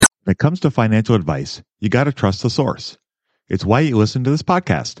When it comes to financial advice, you got to trust the source. It's why you listen to this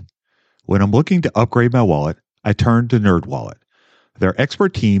podcast. When I'm looking to upgrade my wallet, I turn to NerdWallet. Their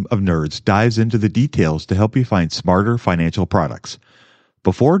expert team of nerds dives into the details to help you find smarter financial products.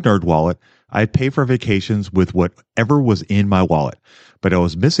 Before NerdWallet, I'd pay for vacations with whatever was in my wallet, but I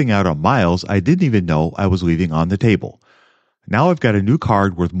was missing out on miles I didn't even know I was leaving on the table. Now I've got a new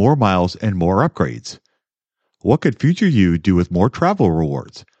card worth more miles and more upgrades. What could future you do with more travel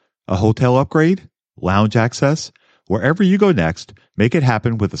rewards? A hotel upgrade? Lounge access? Wherever you go next, make it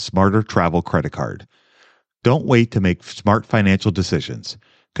happen with a smarter travel credit card. Don't wait to make smart financial decisions.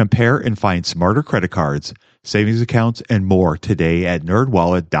 Compare and find smarter credit cards, savings accounts, and more today at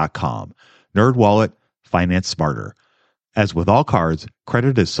nerdwallet.com. NerdWallet, finance smarter. As with all cards,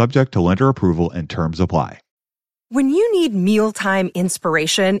 credit is subject to lender approval and terms apply. When you need mealtime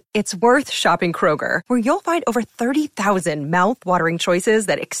inspiration, it's worth shopping Kroger, where you'll find over 30,000 mouth-watering choices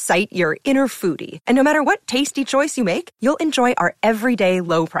that excite your inner foodie. And no matter what tasty choice you make, you'll enjoy our everyday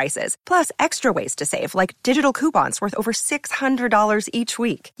low prices, plus extra ways to save, like digital coupons worth over $600 each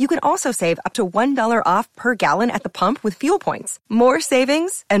week. You can also save up to $1 off per gallon at the pump with fuel points. More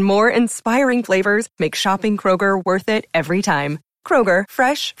savings and more inspiring flavors make shopping Kroger worth it every time. Kroger,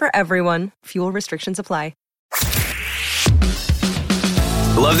 fresh for everyone. Fuel restrictions apply.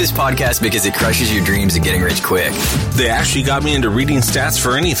 I love this podcast because it crushes your dreams of getting rich quick. They actually got me into reading stats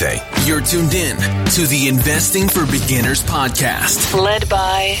for anything. You're tuned in to the Investing for Beginners podcast. Led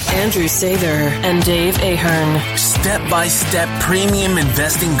by Andrew Sather and Dave Ahern. Step-by-step premium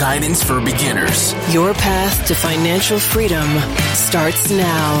investing guidance for beginners. Your path to financial freedom starts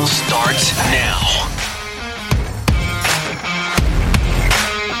now. Starts now.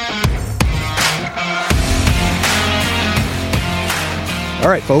 All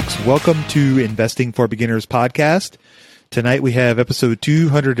right, folks, welcome to Investing for Beginners podcast. Tonight we have episode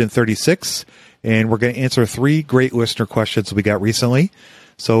 236, and we're going to answer 3 great listener questions we got recently.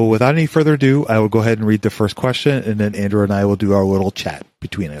 So without any further ado, I will go ahead and read the first question, and then Andrew and I will do our little chat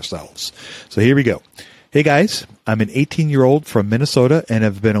between ourselves. So here we go. Hey guys, I'm an 18-year-old from Minnesota and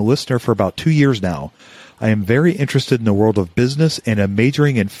have been a listener for about 2 years now. I am very interested in the world of business and am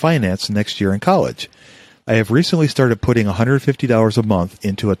majoring in finance next year in college. I have recently started putting $150 a month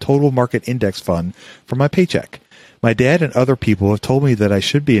into a total market index fund for my paycheck. My dad and other people have told me that I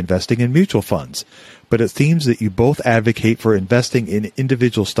should be investing in mutual funds, but it seems that you both advocate for investing in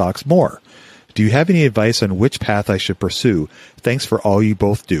individual stocks more. Do you have any advice on which path I should pursue? Thanks for all you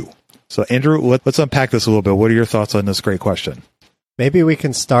both do. So Andrew, let's unpack this a little bit. What are your thoughts on this great question? Maybe we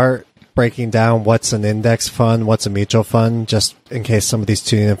can start breaking down what's an index fund, what's a mutual fund, just in case somebody's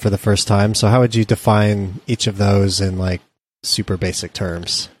tuning in for the first time. So how would you define each of those in like super basic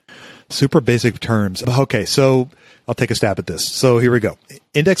terms? Super basic terms. Okay, so I'll take a stab at this. So here we go.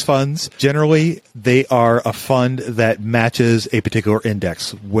 Index funds, generally, they are a fund that matches a particular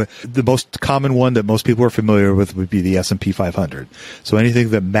index. The most common one that most people are familiar with would be the S&P 500. So anything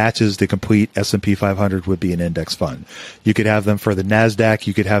that matches the complete S&P 500 would be an index fund. You could have them for the NASDAQ.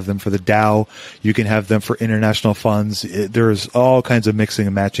 You could have them for the Dow. You can have them for international funds. There's all kinds of mixing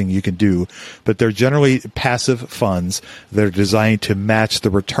and matching you can do, but they're generally passive funds that are designed to match the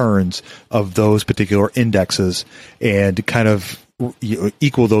returns of those particular indexes and kind of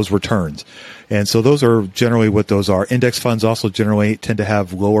equal those returns. And so those are generally what those are. Index funds also generally tend to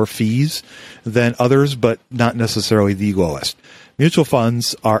have lower fees than others, but not necessarily the lowest. Mutual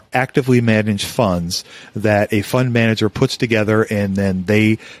funds are actively managed funds that a fund manager puts together, and then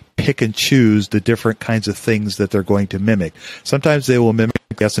they pick and choose the different kinds of things that they're going to mimic. Sometimes they will mimic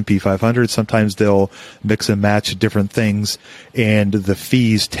the S&P 500. Sometimes they'll mix and match different things, and the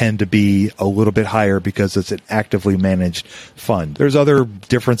fees tend to be a little bit higher because it's an actively managed fund. There's other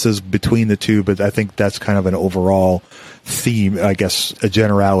differences between the two, but I think that's kind of an overall theme, I guess, a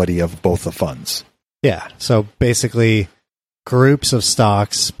generality of both the funds. Yeah. So basically, groups of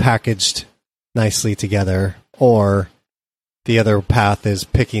stocks packaged nicely together, or the other path is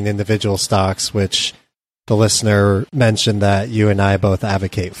picking individual stocks, which the listener mentioned that you and I both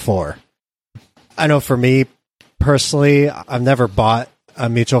advocate for. I know for me personally, I've never bought a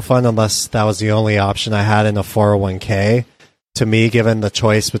mutual fund unless that was the only option I had in a 401k. To me, given the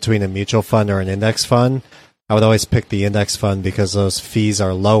choice between a mutual fund or an index fund, I would always pick the index fund because those fees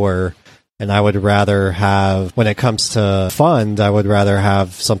are lower. And I would rather have, when it comes to fund, I would rather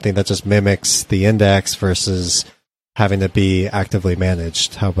have something that just mimics the index versus having to be actively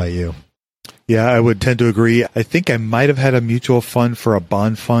managed. How about you? Yeah, I would tend to agree. I think I might have had a mutual fund for a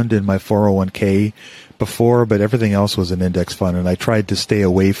bond fund in my 401k before, but everything else was an index fund. And I tried to stay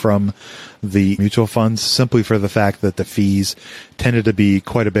away from the mutual funds simply for the fact that the fees tended to be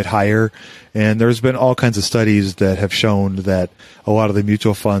quite a bit higher. And there's been all kinds of studies that have shown that a lot of the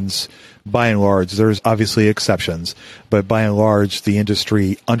mutual funds, by and large, there's obviously exceptions, but by and large, the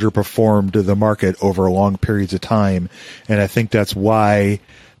industry underperformed the market over long periods of time. And I think that's why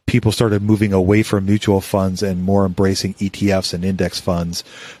people started moving away from mutual funds and more embracing ETFs and index funds,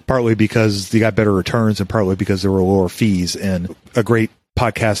 partly because they got better returns and partly because there were lower fees. And a great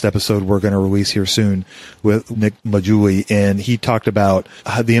podcast episode we're going to release here soon with Nick Majuli, and he talked about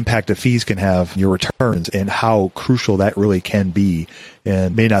how the impact that fees can have on your returns and how crucial that really can be.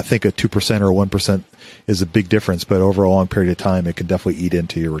 And may not think a 2% or 1% is a big difference, but over a long period of time, it can definitely eat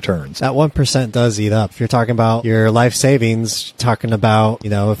into your returns. That 1% does eat up. If you're talking about your life savings, talking about,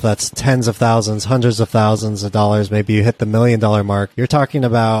 if that's tens of thousands, hundreds of thousands of dollars, maybe you hit the $1 million mark, you're talking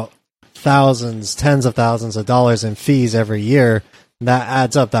about thousands, tens of thousands of dollars in fees every year. That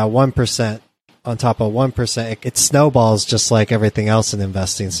adds up. That 1% on top of 1%, it snowballs just like everything else in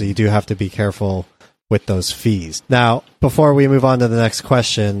investing. So you do have to be careful with those fees. Now, before we move on to the next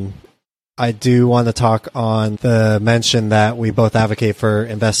question, I do want to talk on the mention that we both advocate for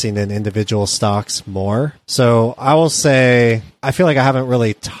investing in individual stocks more. So I will say, I feel like I haven't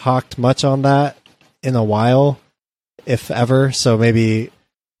really talked much on that in a while, if ever. So maybe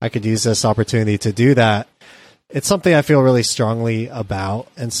I could use this opportunity to do that. It's something I feel really strongly about.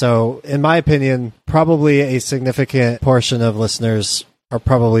 And so, in my opinion, probably a significant portion of listeners are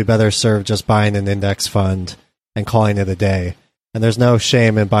probably better served just buying an index fund and calling it a day. And there's no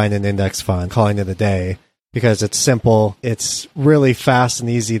shame in buying an index fund, calling it a day, because it's simple, it's really fast and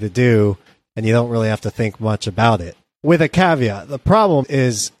easy to do, and you don't really have to think much about it. With a caveat, the problem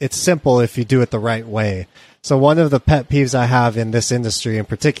is it's simple if you do it the right way. So one of the pet peeves I have in this industry in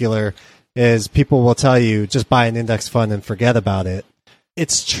particular is people will tell you, just buy an index fund and forget about it.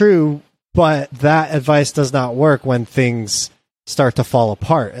 It's true, but that advice does not work when things start to fall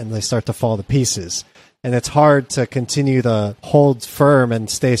apart and they start to fall to pieces. And it's hard to continue to hold firm and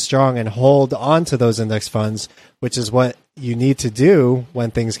stay strong and hold on to those index funds, which is what you need to do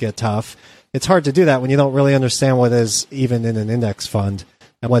when things get tough. It's hard to do that when you don't really understand what is even in an index fund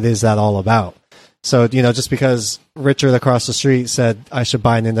and what is that all about. So, just because Richard across the street said I should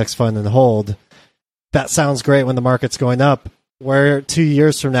buy an index fund and hold, that sounds great when the market's going up. Where 2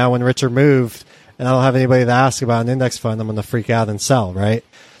 years from now when Richard moved and I don't have anybody to ask about an index fund, I'm going to freak out and sell, right?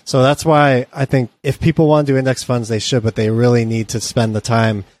 So that's why I think if people want to do index funds, they should, but they really need to spend the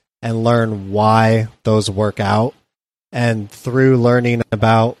time and learn why those work out. And through learning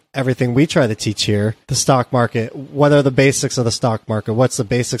about everything we try to teach here, the stock market, what are the basics of the stock market? What's the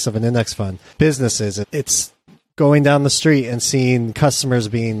basics of an index fund? Businesses, it's going down the street and seeing customers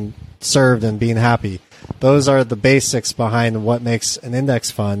being served and being happy. Those are the basics behind what makes an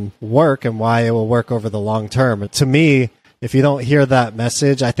index fund work and why it will work over the long term. To me, if you don't hear that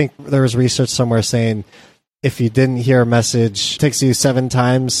message, I think there was research somewhere saying if you didn't hear a message, it takes you 7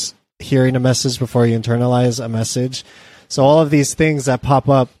 times hearing a message before you internalize a message. So all of these things that pop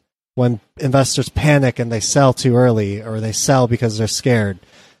up when investors panic and they sell too early or they sell because they're scared,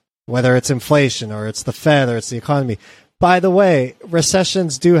 whether it's inflation or it's the Fed or it's the economy. By the way,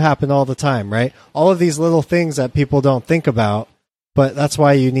 recessions do happen all the time, right? All of these little things that people don't think about, but that's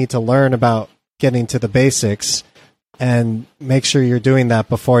why you need to learn about getting to the basics and make sure you're doing that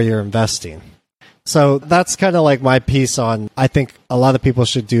before you're investing. So that's kind of like my piece on, I think a lot of people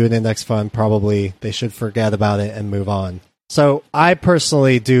should do an index fund. Probably they should forget about it and move on. So I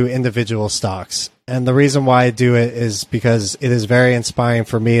personally do individual stocks. And the reason why I do it is because it is very inspiring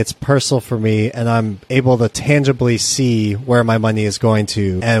for me. It's personal for me. And I'm able to tangibly see where my money is going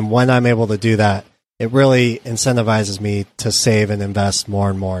to. And when I'm able to do that, it really incentivizes me to save and invest more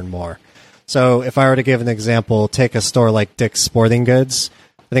and more and more. So if I were to give an example, take a store like Dick's Sporting Goods.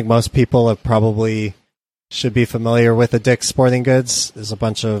 I think most people have probably should be familiar with the Dick's Sporting Goods. There's a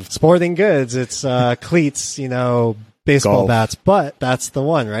bunch of sporting goods. It's cleats, baseball Golf. bats, but that's the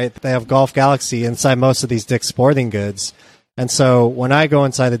one, right? They have Golf Galaxy inside most of these Dick's Sporting Goods. And so when I go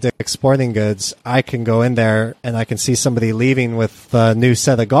inside the Dick's Sporting Goods, I can go in there and I can see somebody leaving with a new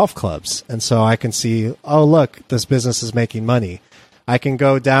set of golf clubs. And so I can see, oh, look, this business is making money. I can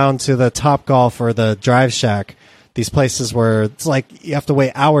go down to the Top Golf or the Drive Shack, these places where it's like you have to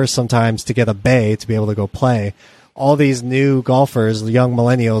wait hours sometimes to get a bay to be able to go play. All these new golfers, young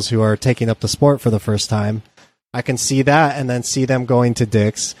millennials who are taking up the sport for the first time, I can see that and then see them going to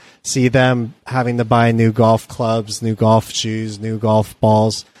Dick's, see them having to buy new golf clubs, new golf shoes, new golf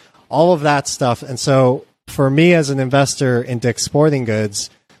balls. all of that stuff. And so for me as an investor in Dick's Sporting Goods,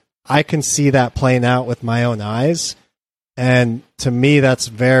 I can see that playing out with my own eyes. And to me, that's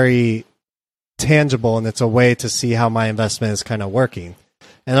very tangible, and it's a way to see how my investment is kind of working.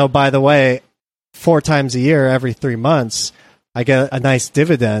 And oh, by the way, 4 times a year, every 3 months, I get a nice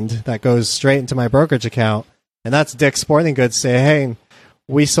dividend that goes straight into my brokerage account. And that's Dick's Sporting Goods say, hey,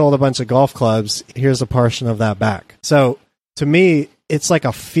 we sold a bunch of golf clubs. Here's a portion of that back. So to me, it's like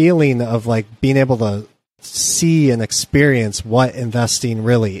a feeling of like being able to see and experience what investing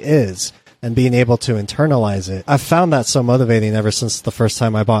really is and being able to internalize it. I've found that so motivating ever since the first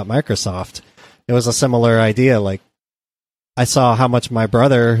time I bought Microsoft. It was a similar idea. Like, I saw how much my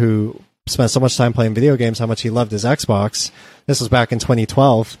brother, who spent so much time playing video games, how much he loved his Xbox. This was back in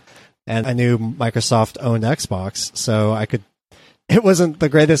 2012, and I knew Microsoft owned Xbox, so it wasn't the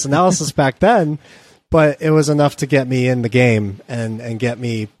greatest analysis back then, but it was enough to get me in the game and get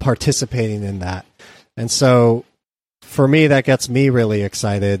me participating in that. And so for me, that gets me really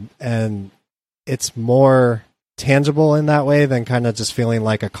excited, and it's more tangible in that way than kind of just feeling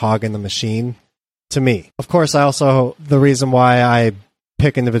like a cog in the machine to me. Of course, the reason why I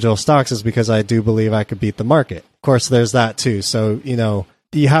pick individual stocks is because I do believe I could beat the market. Of course, there's that too. So,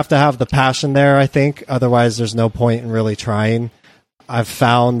 you have to have the passion there, I think. Otherwise, there's no point in really trying. I've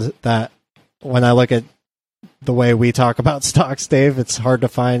found that when I look at the way we talk about stocks, Dave, it's hard to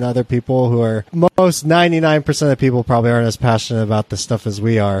find other people who are, most 99% of people probably aren't as passionate about this stuff as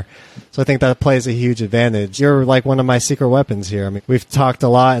we are. So I think that plays a huge advantage. You're like one of my secret weapons here. I mean, we've talked a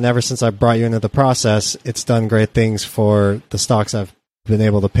lot, and ever since I brought you into the process, it's done great things for the stocks I've been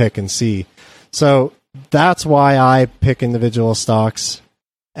able to pick and see. So that's why I pick individual stocks,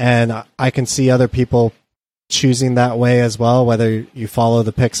 and I can see other people choosing that way as well, whether you follow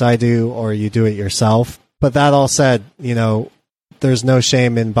the picks I do or you do it yourself. But that all said, there's no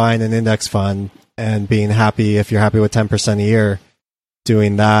shame in buying an index fund and being happy if you're happy with 10% a year,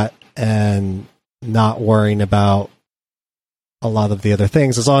 doing that and not worrying about a lot of the other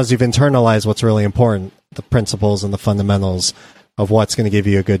things, as long as you've internalized what's really important, the principles and the fundamentals of what's going to give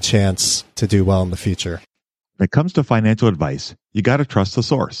you a good chance to do well in the future. When it comes to financial advice, you got to trust the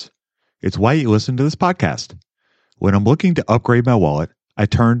source. It's why you listen to this podcast. When I'm looking to upgrade my wallet, I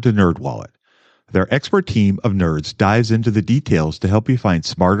turn to NerdWallet. Their expert team of nerds dives into the details to help you find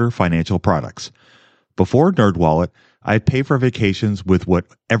smarter financial products. Before NerdWallet, I'd pay for vacations with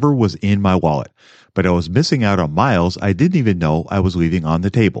whatever was in my wallet, but I was missing out on miles I didn't even know I was leaving on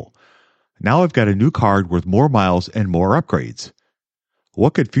the table. Now I've got a new card worth more miles and more upgrades.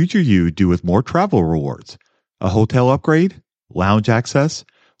 What could future you do with more travel rewards? A hotel upgrade? Lounge access?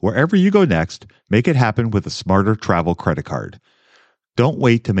 Wherever you go next, make it happen with a smarter travel credit card. Don't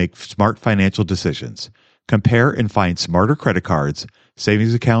wait to make smart financial decisions. Compare and find smarter credit cards,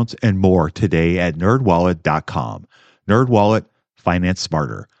 savings accounts, and more today at nerdwallet.com. NerdWallet, finance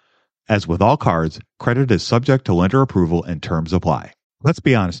smarter. As with all cards, credit is subject to lender approval and terms apply. Let's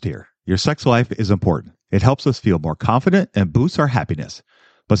be honest here. Your sex life is important. It helps us feel more confident and boosts our happiness.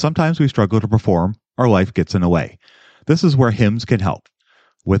 But sometimes we struggle to perform. Our life gets in the way. This is where Hims can help.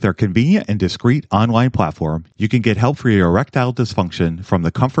 With their convenient and discreet online platform, you can get help for your erectile dysfunction from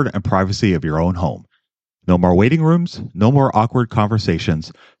the comfort and privacy of your own home. No more waiting rooms, no more awkward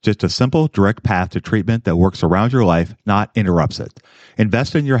conversations, just a simple, direct path to treatment that works around your life, not interrupts it.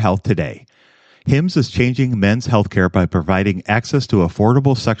 Invest in your health today. Hims is changing men's healthcare by providing access to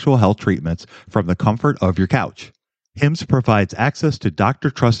affordable sexual health treatments from the comfort of your couch. Hims provides access to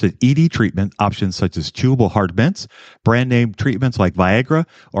doctor-trusted ED treatment options such as chewable hard mints, brand-name treatments like Viagra,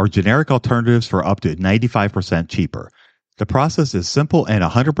 or generic alternatives for up to 95% cheaper. The process is simple and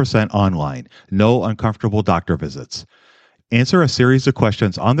 100% online. No uncomfortable doctor visits. Answer a series of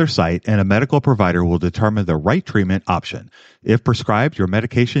questions on their site, and a medical provider will determine the right treatment option. If prescribed, your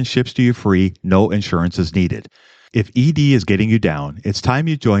medication ships to you free. No insurance is needed. If ED is getting you down, it's time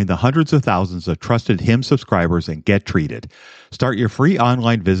you join the hundreds of thousands of trusted Hims subscribers and get treated. Start your free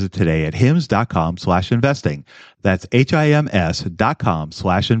online visit today at hims.com/investing. That's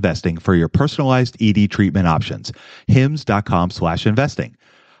HIMS.com/investing for your personalized ED treatment options. hims.com/investing.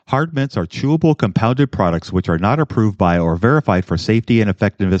 Hard mints are chewable compounded products which are not approved by or verified for safety and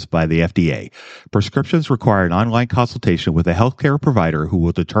effectiveness by the FDA. Prescriptions require an online consultation with a healthcare provider who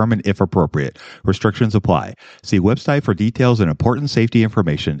will determine if appropriate. Restrictions apply. See website for details and important safety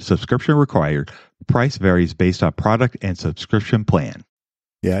information. Subscription required. Price varies based on product and subscription plan.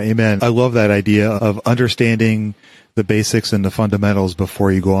 Yeah, amen. I love that idea of understanding the basics and the fundamentals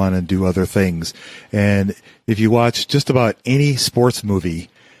before you go on and do other things. And if you watch just about any sports movie,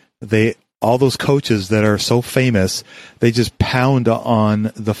 they all those coaches that are so famous, they just pound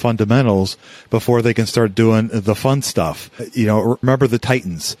on the fundamentals before they can start doing the fun stuff. Remember the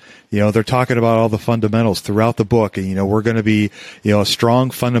Titans. They're talking about all the fundamentals throughout the book, and, we're going to be, a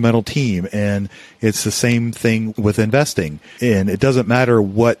strong fundamental team. And it's the same thing with investing. And it doesn't matter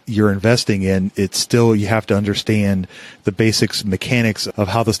what you're investing in. It's still, you have to understand the basics, mechanics of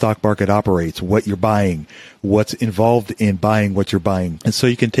how the stock market operates, what you're buying, what's involved in buying what you're buying. And so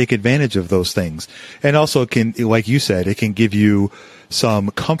you can take advantage of those things. And also it can, like you said, it can give you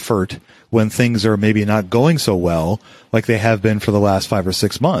some comfort when things are maybe not going so well, like they have been for the last 5 or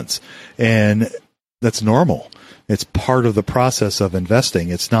 6 months. And that's normal. It's part of the process of investing.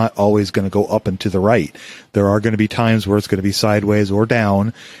 It's not always going to go up and to the right. There are going to be times where it's going to be sideways or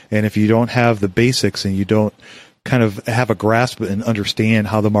down. And if you don't have the basics and you don't kind of have a grasp and understand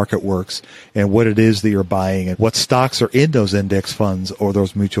how the market works and what it is that you're buying and what stocks are in those index funds or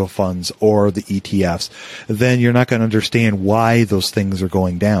those mutual funds or the ETFs, then you're not going to understand why those things are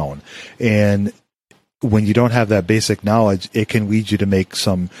going down. And when you don't have that basic knowledge, it can lead you to make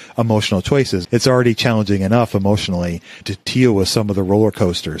some emotional choices. It's already challenging enough emotionally to deal with some of the roller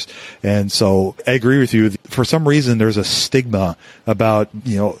coasters. And so I agree with you. For some reason, there's a stigma about,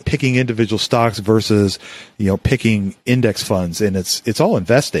 picking individual stocks versus, picking index funds. And it's all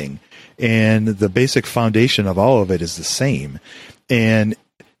investing. And the basic foundation of all of it is the same. And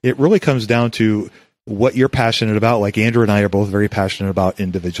it really comes down to what you're passionate about. Like Andrew and I are both very passionate about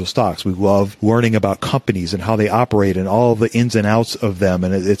individual stocks. We love learning about companies and how they operate and all the ins and outs of them.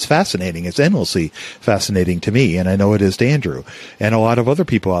 And it's fascinating. It's endlessly fascinating to me. And I know it is to Andrew and a lot of other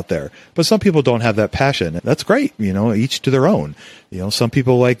people out there. But some people don't have that passion. That's great. Each to their own. Some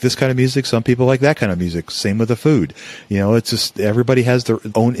people like this kind of music. Some people like that kind of music. Same with the food. It's just everybody has their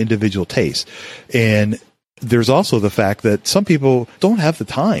own individual taste. And there's also the fact that some people don't have the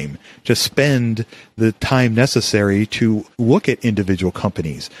time to spend the time necessary to look at individual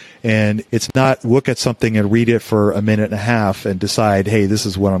companies. And it's not look at something and read it for a minute and a half and decide, hey, this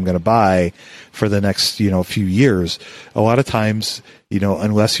is what I'm going to buy for the next, few years. A lot of times,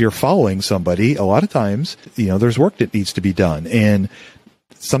 unless you're following somebody, a lot of times, there's work that needs to be done. And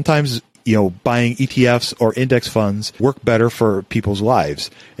sometimes, buying ETFs or index funds work better for people's lives.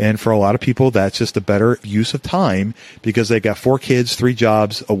 And for a lot of people, that's just a better use of time because they got 4 kids, 3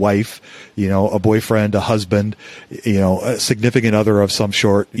 jobs, a wife, a boyfriend, a husband, a significant other of some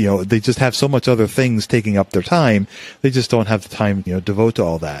sort. They just have so much other things taking up their time. They just don't have the time, to devote to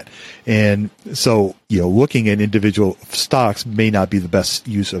all that. And so, looking at individual stocks may not be the best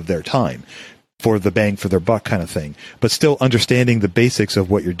use of their time for the bang for their buck kind of thing. But still understanding the basics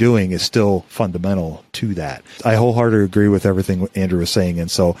of what you're doing is still fundamental to that. I wholeheartedly agree with everything Andrew was saying. And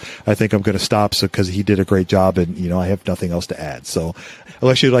so I think I'm going to stop because he did a great job and, I have nothing else to add. So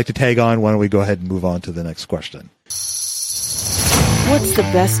unless you'd like to tag on, why don't we go ahead and move on to the next question? What's the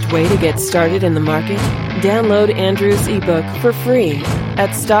best way to get started in the market? Download Andrew's ebook for free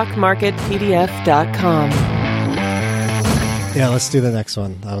at stockmarketpdf.com. Yeah, let's do the next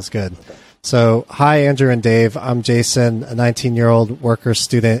one. That was good. So, hi, Andrew and Dave. I'm Jason, a 19-year-old worker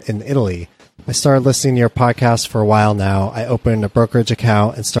student in Italy. I started listening to your podcast for a while now. I opened a brokerage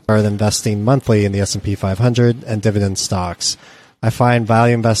account and started investing monthly in the S&P 500 and dividend stocks. I find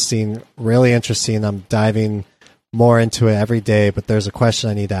value investing really interesting. I'm diving more into it every day, but there's a question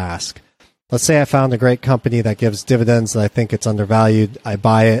I need to ask. Let's say I found a great company that gives dividends that I think it's undervalued. I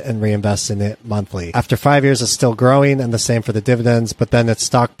buy it and reinvest in it monthly. After 5 years, it's still growing, and the same for the dividends, but then its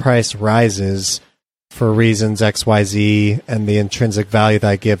stock price rises for reasons XYZ, and the intrinsic value that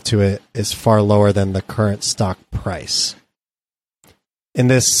I give to it is far lower than the current stock price. In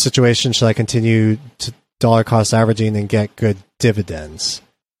this situation, should I continue to dollar cost averaging and get good dividends?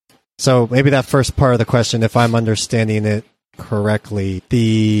 So maybe that first part of the question, if I'm understanding it correctly,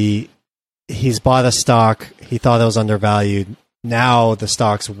 he's bought a stock, he thought it was undervalued. Now the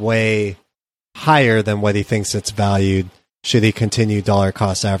stock's way higher than what he thinks it's valued. Should he continue dollar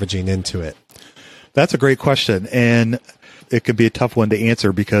cost averaging into it? That's a great question. And it could be a tough one to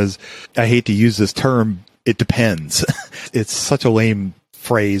answer because I hate to use this term, it depends. It's such a lame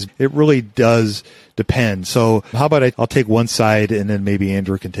phrase. It really does depend. So how about I'll take one side and then maybe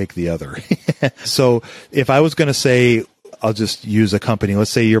Andrew can take the other. So if I was going to say, I'll just use a company. Let's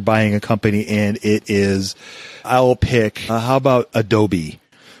say you're buying a company and it is, I'll pick, how about Adobe?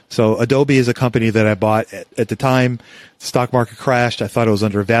 So Adobe is a company that I bought at the time. The stock market crashed. I thought it was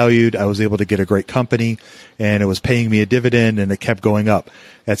undervalued. I was able to get a great company and it was paying me a dividend and it kept going up.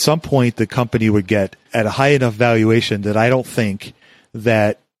 At some point, the company would get at a high enough valuation that I don't think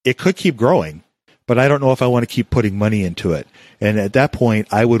that it could keep growing, but I don't know if I want to keep putting money into it. And at that point,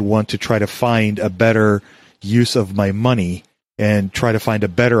 I would want to try to find a better use of my money and try to find a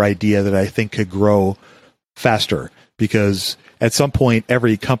better idea that I think could grow faster, because at some point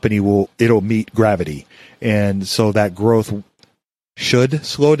every company it'll meet gravity. And so that growth should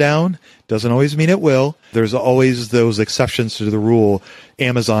slow down. Doesn't always mean it will. There's always those exceptions to the rule.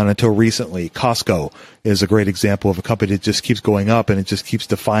 Amazon until recently, Costco is a great example of a company that just keeps going up and it just keeps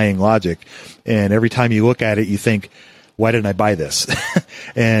defying logic. And every time you look at it, you think, why didn't I buy this?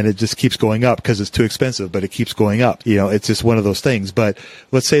 And it just keeps going up because it's too expensive, but it keeps going up. It's just one of those things. But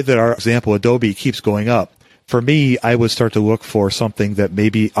let's say that our example, Adobe, keeps going up. For me, I would start to look for something that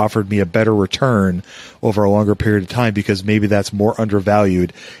maybe offered me a better return over a longer period of time, because maybe that's more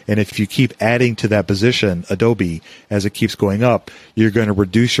undervalued. And if you keep adding to that position, Adobe, as it keeps going up, you're going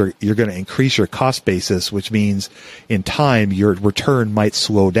to increase your cost basis, which means in time your return might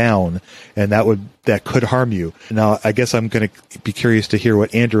slow down, and that could harm you. Now, I guess I'm going to be curious to hear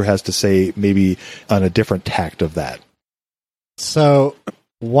what Andrew has to say, maybe on a different tact of that. So,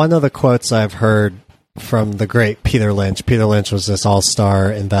 one of the quotes I've heard from the great Peter Lynch. Peter Lynch was this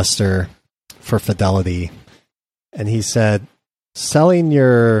all-star investor for Fidelity. And he said, I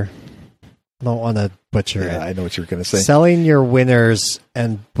don't want to butcher it. I know what you're going to say. Selling your winners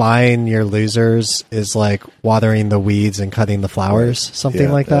and buying your losers is like watering the weeds and cutting the flowers,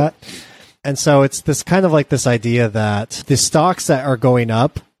 something like that. And so it's this kind of like this idea that the stocks that are going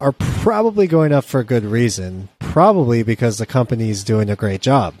up are probably going up for a good reason, probably because the company's doing a great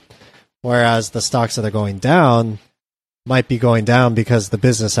job. Whereas the stocks that are going down might be going down because the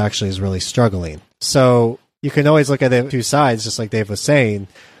business actually is really struggling. So you can always look at it two sides, just like Dave was saying,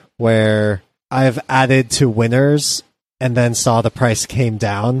 where I've added to winners and then saw the price came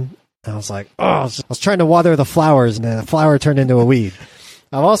down. And I was like, I was trying to water the flowers and then the flower turned into a weed.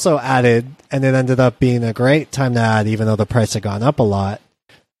 I've also added, and it ended up being a great time to add, even though the price had gone up a lot,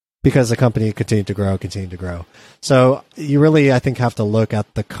 because the company continued to grow. So you really, I think, have to look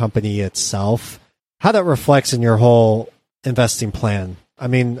at the company itself, how that reflects in your whole investing plan. I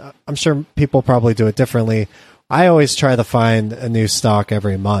mean, I'm sure people probably do it differently. I always try to find a new stock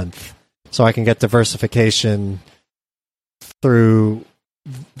every month so I can get diversification through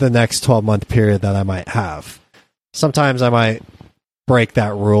the next 12-month period that I might have. Sometimes I might break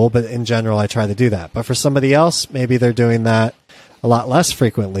that rule, but in general, I try to do that. But for somebody else, maybe they're doing that a lot less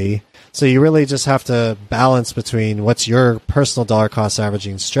frequently. So you really just have to balance between what's your personal dollar cost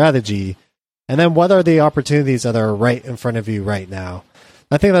averaging strategy and then what are the opportunities that are right in front of you right now.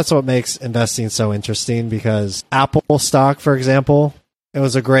 I think that's what makes investing so interesting, because Apple stock, for example, it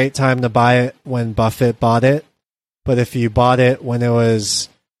was a great time to buy it when Buffett bought it. But if you bought it when it was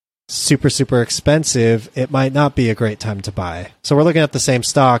super, super expensive, it might not be a great time to buy. So we're looking at the same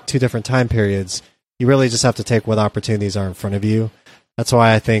stock, two different time periods. You really just have to take what opportunities are in front of you. That's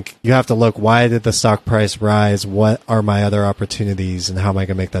why I think you have to look, why did the stock price rise? What are my other opportunities? And how am I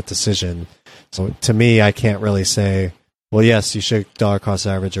going to make that decision? So to me, I can't really say, well, yes, you should dollar cost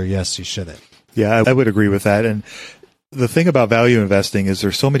average, or yes, you shouldn't. Yeah, I would agree with that. And the thing about value investing is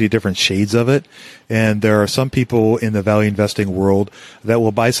there's so many different shades of it. And there are some people in the value investing world that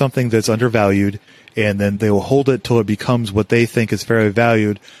will buy something that's undervalued, and then they will hold it till it becomes what they think is fairly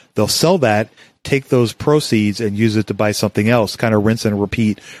valued. They'll sell that, take those proceeds and use it to buy something else, kind of rinse and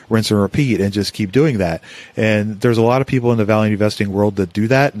repeat, and just keep doing that. And there's a lot of people in the value investing world that do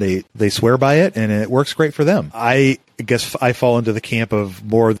that. They swear by it, and it works great for them. I guess I fall into the camp of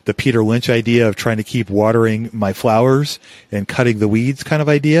more the Peter Lynch idea of trying to keep watering my flowers and cutting the weeds kind of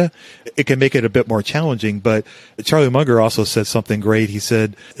idea. It can make it a bit more challenging, but Charlie Munger also said something great. He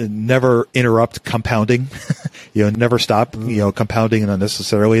said, never interrupt compounding, never stop, compounding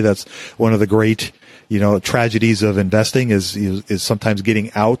unnecessarily. That's one of the great, tragedies of investing is sometimes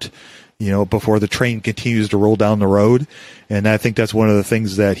getting out, before the train continues to roll down the road. And I think that's one of the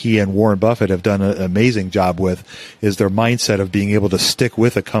things that he and Warren Buffett have done an amazing job with, is their mindset of being able to stick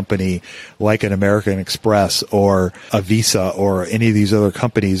with a company like an American Express or a Visa or any of these other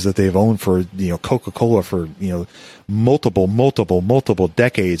companies that they've owned for, Coca-Cola for, multiple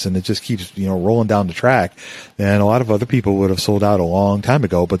decades, and it just keeps, rolling down the track. And a lot of other people would have sold out a long time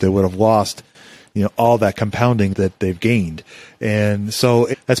ago, but they would have lost all that compounding that they've gained. And so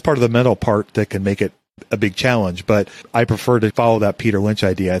that's part of the mental part that can make it a big challenge. But I prefer to follow that Peter Lynch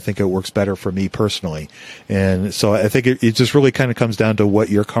idea. I think it works better for me personally. And so I think it just really kind of comes down to what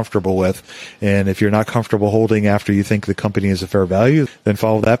you're comfortable with. And if you're not comfortable holding after you think the company is a fair value, then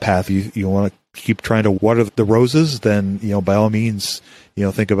follow that path. You want to keep trying to water the roses, then, by all means,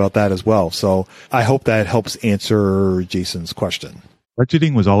 think about that as well. So I hope that helps answer Jason's question.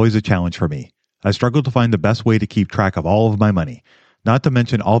 Budgeting was always a challenge for me. I struggle to find the best way to keep track of all of my money, not to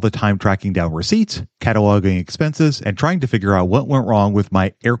mention all the time tracking down receipts, cataloging expenses, and trying to figure out what went wrong with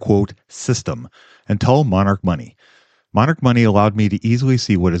my air quote system until Monarch Money. Monarch Money allowed me to easily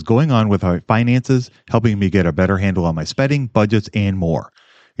see what is going on with my finances, helping me get a better handle on my spending, budgets, and more.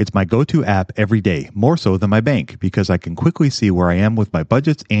 It's my go-to app every day, more so than my bank, because I can quickly see where I am with my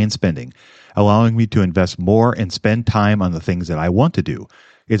budgets and spending, allowing me to invest more and spend time on the things that I want to do.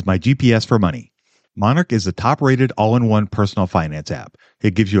 It's my GPS for money. Monarch is the top-rated all-in-one personal finance app.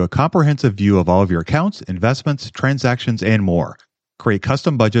 It gives you a comprehensive view of all of your accounts, investments, transactions, and more. Create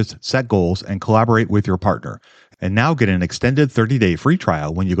custom budgets, set goals, and collaborate with your partner. And now get an extended 30-day free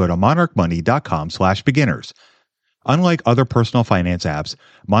trial when you go to monarchmoney.com/beginners. Unlike other personal finance apps,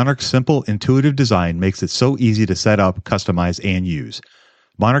 Monarch's simple, intuitive design makes it so easy to set up, customize, and use.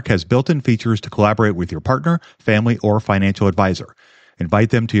 Monarch has built-in features to collaborate with your partner, family, or financial advisor.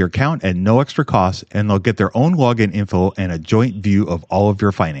 Invite them to your account at no extra cost, and they'll get their own login info and a joint view of all of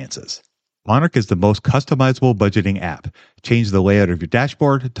your finances. Monarch is the most customizable budgeting app. Change the layout of your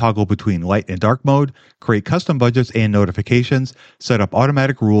dashboard, toggle between light and dark mode, create custom budgets and notifications, set up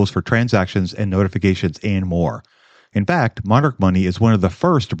automatic rules for transactions and notifications, and more. In fact, Monarch Money is one of the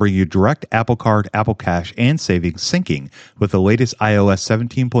first to bring you direct Apple Card, Apple Cash, and savings syncing with the latest iOS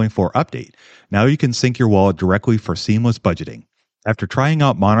 17.4 update. Now you can sync your wallet directly for seamless budgeting. After trying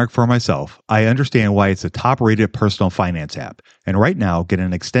out Monarch for myself, I understand why it's a top-rated personal finance app. And right now, get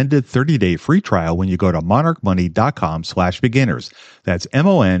an extended 30-day free trial when you go to monarchmoney.com/beginners. That's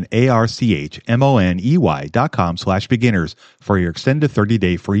monarchmoney.com/beginners for your extended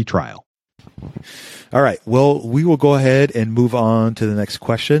 30-day free trial. All right. Well, we will go ahead and move on to the next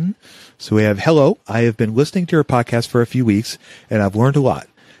question. So we have, hello, I have been listening to your podcast for a few weeks, and I've learned a lot.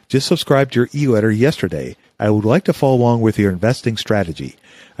 Just subscribed to your e-letter yesterday. I would like to follow along with your investing strategy.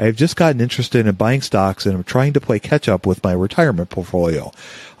 I have just gotten interested in buying stocks and I'm trying to play catch up with my retirement portfolio.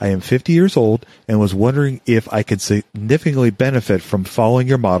 I am 50 years old and was wondering if I could significantly benefit from following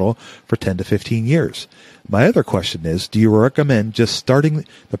your model for 10 to 15 years. My other question is, do you recommend just starting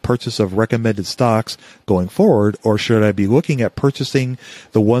the purchase of recommended stocks going forward, or should I be looking at purchasing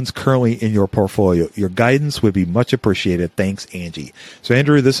the ones currently in your portfolio? Your guidance would be much appreciated. Thanks, Angie. So,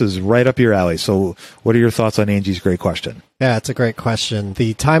 Andrew, this is right up your alley. So what are your thoughts on Angie's great question? Yeah, it's a great question.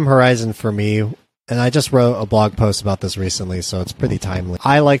 The time horizon for me, and I just wrote a blog post about this recently, so it's pretty timely.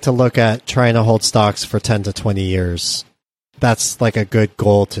 I like to look at trying to hold stocks for 10 to 20 years. That's like a good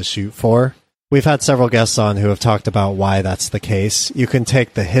goal to shoot for. We've had several guests on who have talked about why that's the case. You can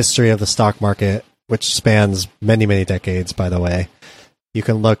take the history of the stock market, which spans many, many decades, by the way. You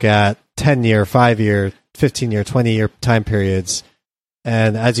can look at 10-year, 5-year, 15-year, 20-year time periods.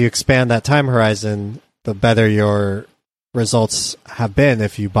 And as you expand that time horizon, the better your results have been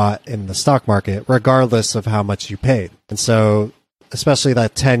if you bought in the stock market, regardless of how much you paid. And so, especially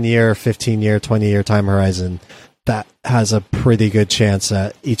that 10-year, 15-year, 20-year time horizon, that has a pretty good chance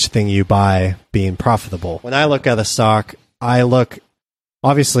at each thing you buy being profitable. When I look at a stock,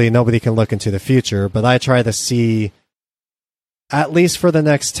 obviously nobody can look into the future, but I try to see, at least for the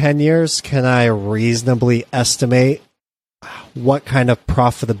next 10 years, can I reasonably estimate what kind of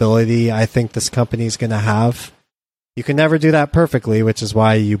profitability I think this company is going to have. You can never do that perfectly, which is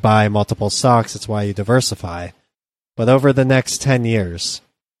why you buy multiple stocks. It's why you diversify. But over the next 10 years,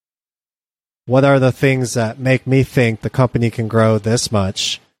 what are the things that make me think the company can grow this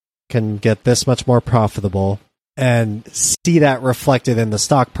much, can get this much more profitable, and see that reflected in the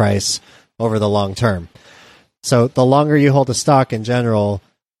stock price over the long term? So the longer you hold a stock in general,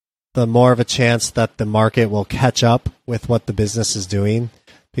 the more of a chance that the market will catch up with what the business is doing,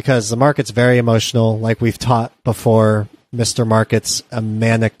 because the market's very emotional. Like we've taught before, Mr. Market's a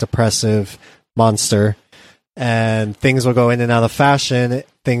manic depressive monster, and things will go in and out of fashion,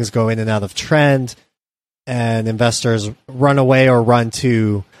 things go in and out of trend, and investors run away or run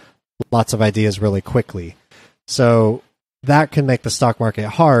to lots of ideas really quickly. So that can make the stock market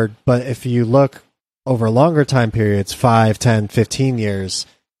hard, but if you look over longer time periods, 5, 10, 15 years,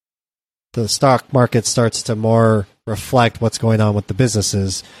 the stock market starts to more reflect what's going on with the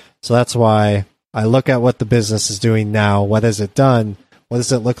businesses. So that's why I look at what the business is doing now. What has it done? What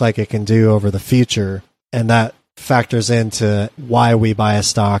does it look like it can do over the future? And that factors into why we buy a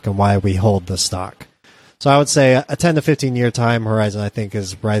stock and why we hold the stock. So I would say a 10 to 15 year time horizon, I think,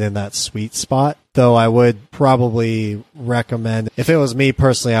 is right in that sweet spot. Though I would probably recommend, if it was me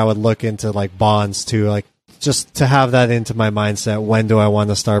personally, I would look into like bonds too, like just to have that into my mindset. When do I want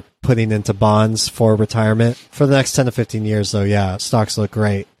to start putting into bonds for retirement? For the next 10 to 15 years, though, yeah, stocks look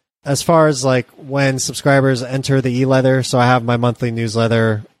great. As far as like when subscribers enter the e-letter, so I have my monthly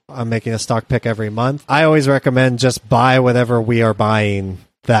newsletter I'm making a stock pick every month. I always recommend just buy whatever we are buying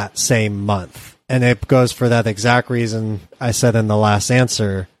that same month. And it goes for that exact reason I said in the last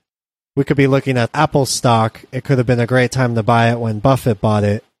answer. We could be looking at Apple stock. It could have been a great time to buy it when Buffett bought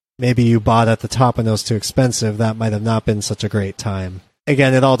it. Maybe you bought at the top and it was too expensive. That might have not been such a great time.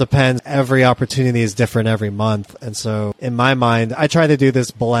 Again, it all depends. Every opportunity is different every month. And so in my mind, I try to do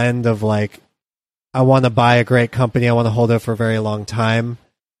this blend of like, I want to buy a great company. I want to hold it for a very long time.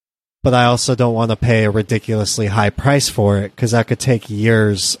 But I also don't want to pay a ridiculously high price for it because that could take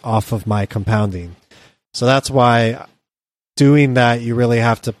years off of my compounding. So that's why doing that, you really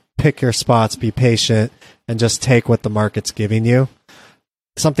have to pick your spots, be patient, and just take what the market's giving you.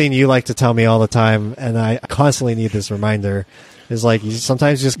 Something you like to tell me all the time, and I constantly need this reminder, is like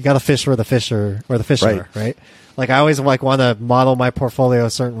sometimes you just got to fish where the fish are, right? Like I always like want to model my portfolio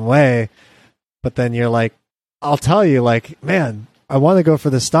a certain way, but then you're like, I'll tell you like, man, I want to go for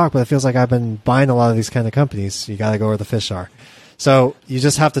this stock, but it feels like I've been buying a lot of these kind of companies. You got to go where the fish are. So you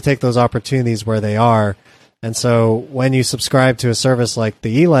just have to take those opportunities where they are. And so when you subscribe to a service like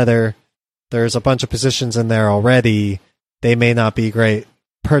the e-letter, there's a bunch of positions in there already. They may not be great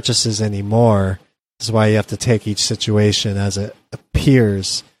purchases anymore. This is why you have to take each situation as it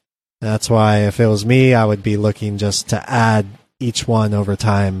appears. And that's why if it was me, I would be looking just to add each one over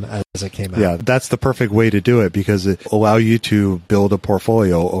time as it came out. Yeah, that's the perfect way to do it because it allow you to build a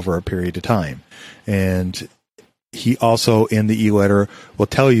portfolio over a period of time. And he also in the e-letter will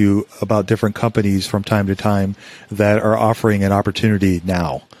tell you about different companies from time to time that are offering an opportunity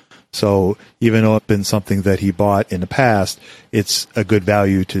now. So even though it's been something that he bought in the past, it's a good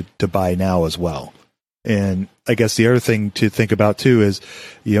value to buy now as well. And I guess the other thing to think about too is,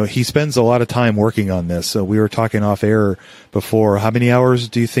 he spends a lot of time working on this. So we were talking off air before. How many hours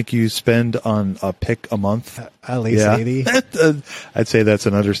do you think you spend on a pick a month? At least 80. I'd say that's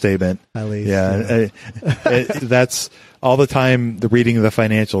an understatement. At least. Yeah. That's all the time, the reading of the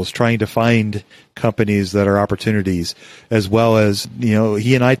financials, trying to find companies that are opportunities, as well as,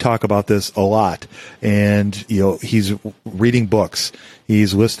 he and I talk about this a lot. And, he's reading books.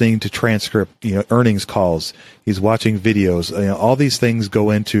 He's listening to transcript, earnings calls. He's watching videos. All these things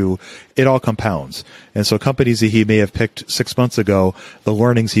go into, it all compounds. And so companies that he may have picked 6 months ago, the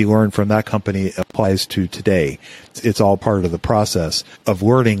learnings he learned from that company applies to today. It's all part of the process of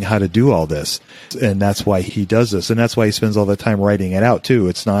learning how to do all this. And that's why he does this. And that's why he spends all the time writing it out too.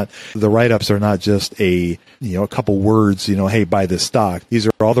 It's not, the write-ups are not just a couple words, hey, buy this stock. These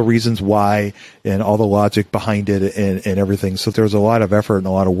are all the reasons why and all the logic behind it and everything. So there's a lot of effort and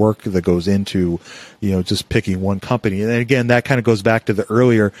a lot of work that goes into, just picking one company. And again, that kind of goes back to the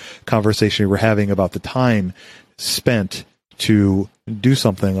earlier conversation we were having about the time spent to do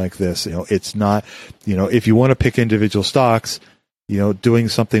something like this. It's not, if you want to pick individual stocks, doing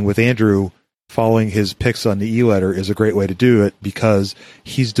something with Andrew, following his picks on the e-letter is a great way to do it because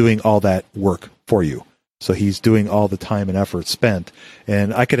he's doing all that work for you. So he's doing all the time and effort spent.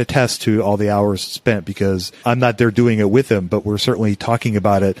 And I could attest to all the hours spent because I'm not there doing it with him, but we're certainly talking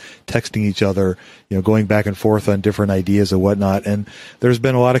about it, texting each other, going back and forth on different ideas and whatnot. And there's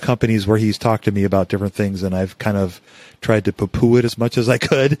been a lot of companies where he's talked to me about different things and I've kind of tried to poo-poo it as much as I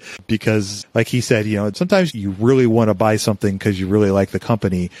could because like he said, sometimes you really want to buy something because you really like the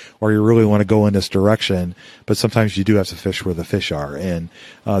company or you really want to go in this direction, but sometimes you do have to fish where the fish are. And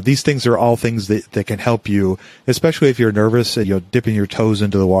these things are all things that can help you, especially if you're nervous and dipping your toes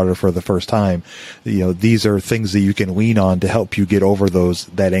into the water for the first time. These are things that you can lean on to help you get over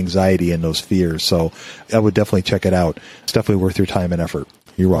that anxiety and those fears. So I would definitely check it out. It's definitely worth your time and effort.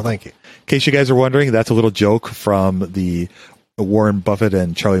 You're welcome. Well, thank you. In case you guys are wondering, that's a little joke from the Warren Buffett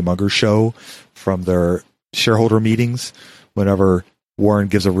and Charlie Munger show from their shareholder meetings. Whenever Warren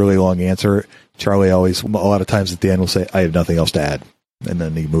gives a really long answer, Charlie always, a lot of times at the end, will say, "I have nothing else to add." And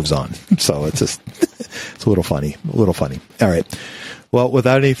then he moves on. So it's just, it's a little funny. All right. Well,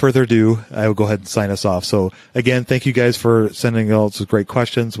 without any further ado, I will go ahead and sign us off. So again, thank you guys for sending all those great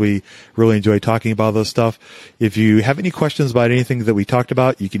questions. We really enjoy talking about this stuff. If you have any questions about anything that we talked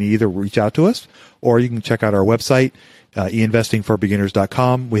about, you can either reach out to us or you can check out our website,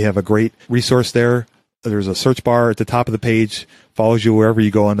 einvestingforbeginners.com. We have a great resource there. There's a search bar at the top of the page, follows you wherever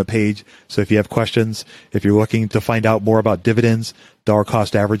you go on the page. So if you have questions, if you're looking to find out more about dividends, dollar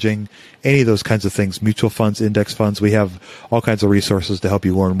cost averaging, any of those kinds of things, mutual funds, index funds, we have all kinds of resources to help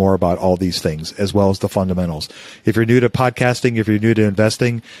you learn more about all these things, as well as the fundamentals. If you're new to podcasting, if you're new to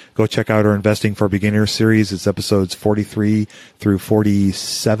investing, go check out our Investing for Beginners series. It's episodes 43 through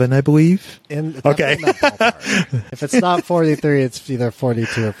 47, I believe. Okay. If it's not 43, it's either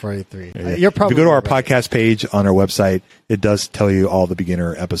 42 or 43. You're probably if you go to our right. podcast page on our website, it does tell you all the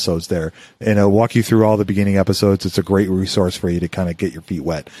beginner episodes there. And it'll walk you through all the beginning episodes. It's a great resource for you to kind of get your feet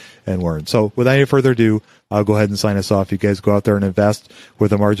wet and learn. So without any further ado, I'll go ahead and sign us off. You guys go out there and invest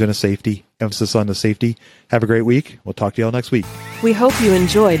with a margin of safety, emphasis on the safety. Have a great week. We'll talk to you all next week. We hope you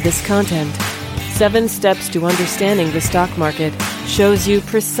enjoyed this content. 7 Steps to Understanding the Stock Market shows you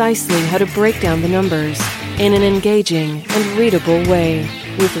precisely how to break down the numbers in an engaging and readable way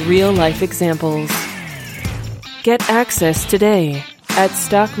with real-life examples. Get access today at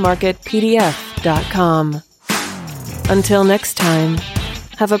stockmarketpdf.com. Until next time,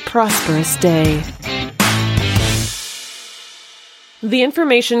 have a prosperous day. The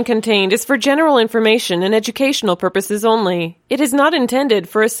information contained is for general information and educational purposes only. It is not intended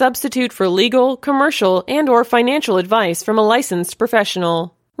for a substitute for legal, commercial, and/or financial advice from a licensed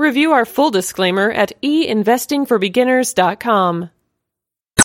professional. Review our full disclaimer at einvestingforbeginners.com.